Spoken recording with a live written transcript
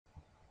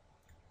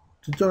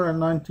Tutorial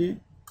 90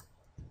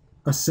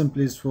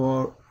 assemblies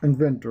for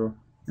Inventor.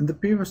 In the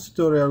previous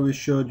tutorial we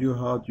showed you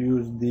how to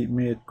use the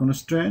mate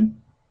constraint,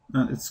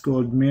 and it's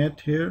called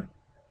mate here,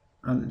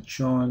 and it's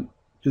shown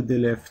to the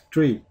left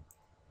tree.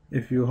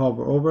 If you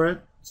hover over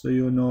it, so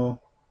you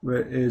know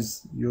where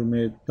is your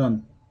mate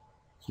done.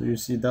 So you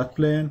see that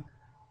plane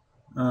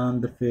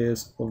and the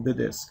face of the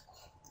disk.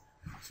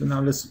 So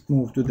now let's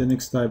move to the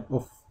next type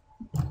of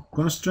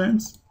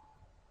constraints,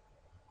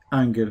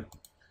 angle.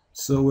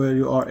 So where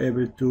you are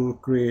able to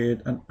create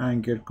an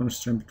angle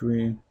constraint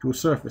between two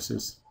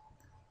surfaces.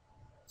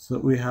 So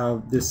we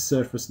have this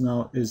surface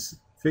now is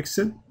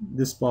fixed.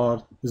 This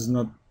part is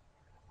not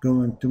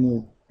going to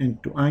move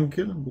into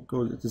angle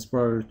because it is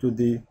prior to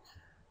the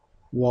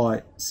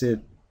Y set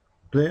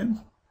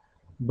plane,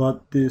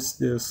 but this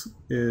disk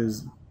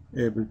is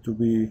able to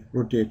be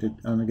rotated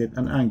and get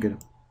an angle.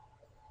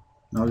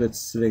 Now let's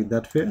select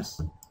that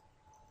face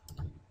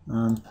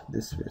and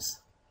this face.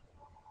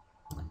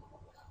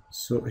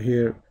 So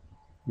here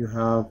you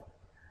have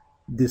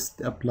this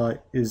apply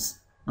is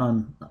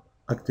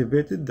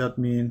unactivated. That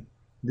means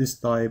this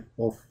type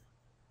of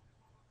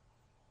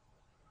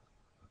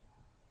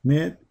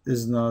mate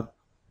is not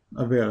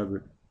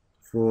available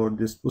for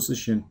this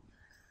position,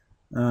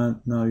 and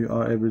now you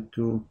are able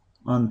to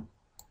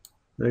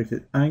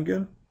undirected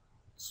angle.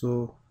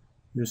 So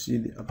you see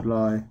the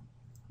apply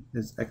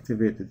is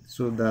activated,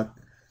 so that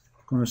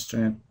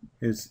constraint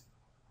is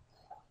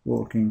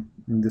working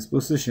in this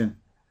position.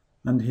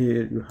 And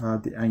here you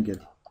have the angle.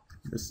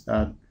 Let's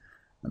add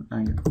an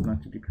angle of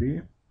 90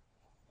 degrees.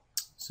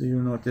 So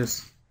you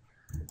notice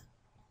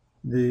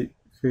the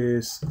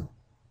face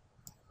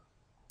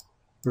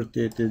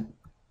rotated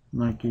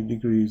 90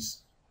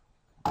 degrees.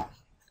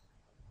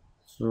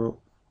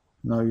 So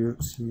now you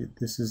see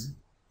this is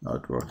how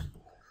it works.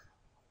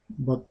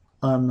 But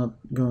I'm not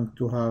going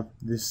to have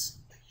this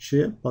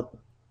shape, but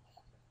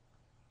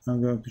I'm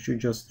going to show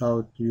just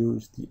how to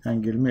use the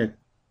angle mate.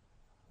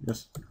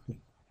 Just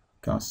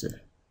cancel.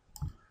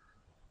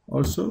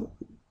 Also,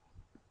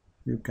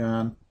 you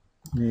can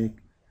make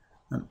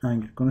an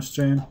angle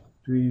constraint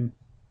between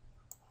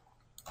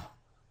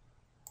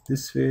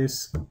this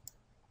face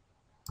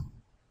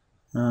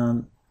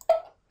and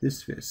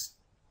this face.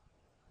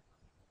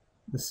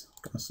 Let's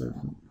cancel.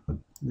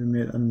 We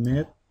made a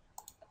mate.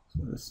 So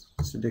let's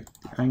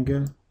select the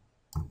angle,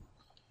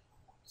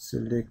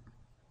 select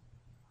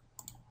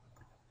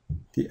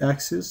the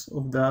axis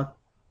of that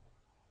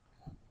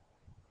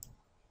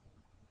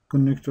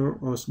connector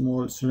or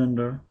small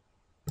cylinder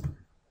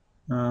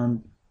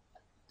and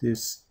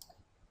this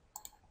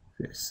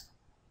face.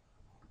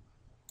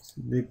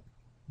 Select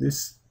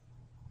this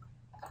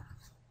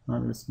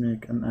and let's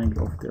make an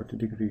angle of 30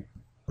 degrees.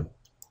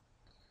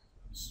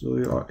 So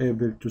you are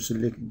able to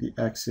select the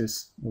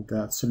axis of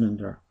that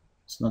cylinder.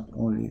 It's not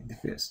only the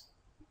face.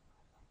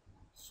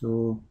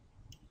 So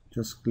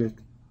just click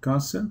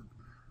cancel.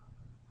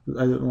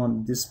 But I don't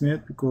want this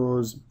mate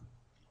because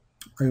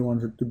I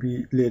want it to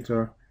be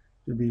later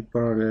to be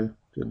parallel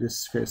to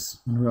this face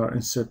when we are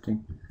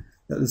inserting.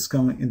 That is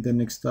coming in the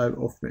next type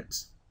of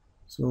mates.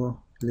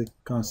 So click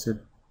cancel.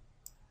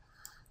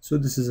 So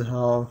this is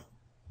how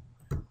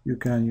you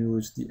can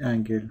use the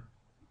angle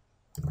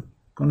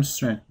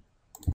constraint.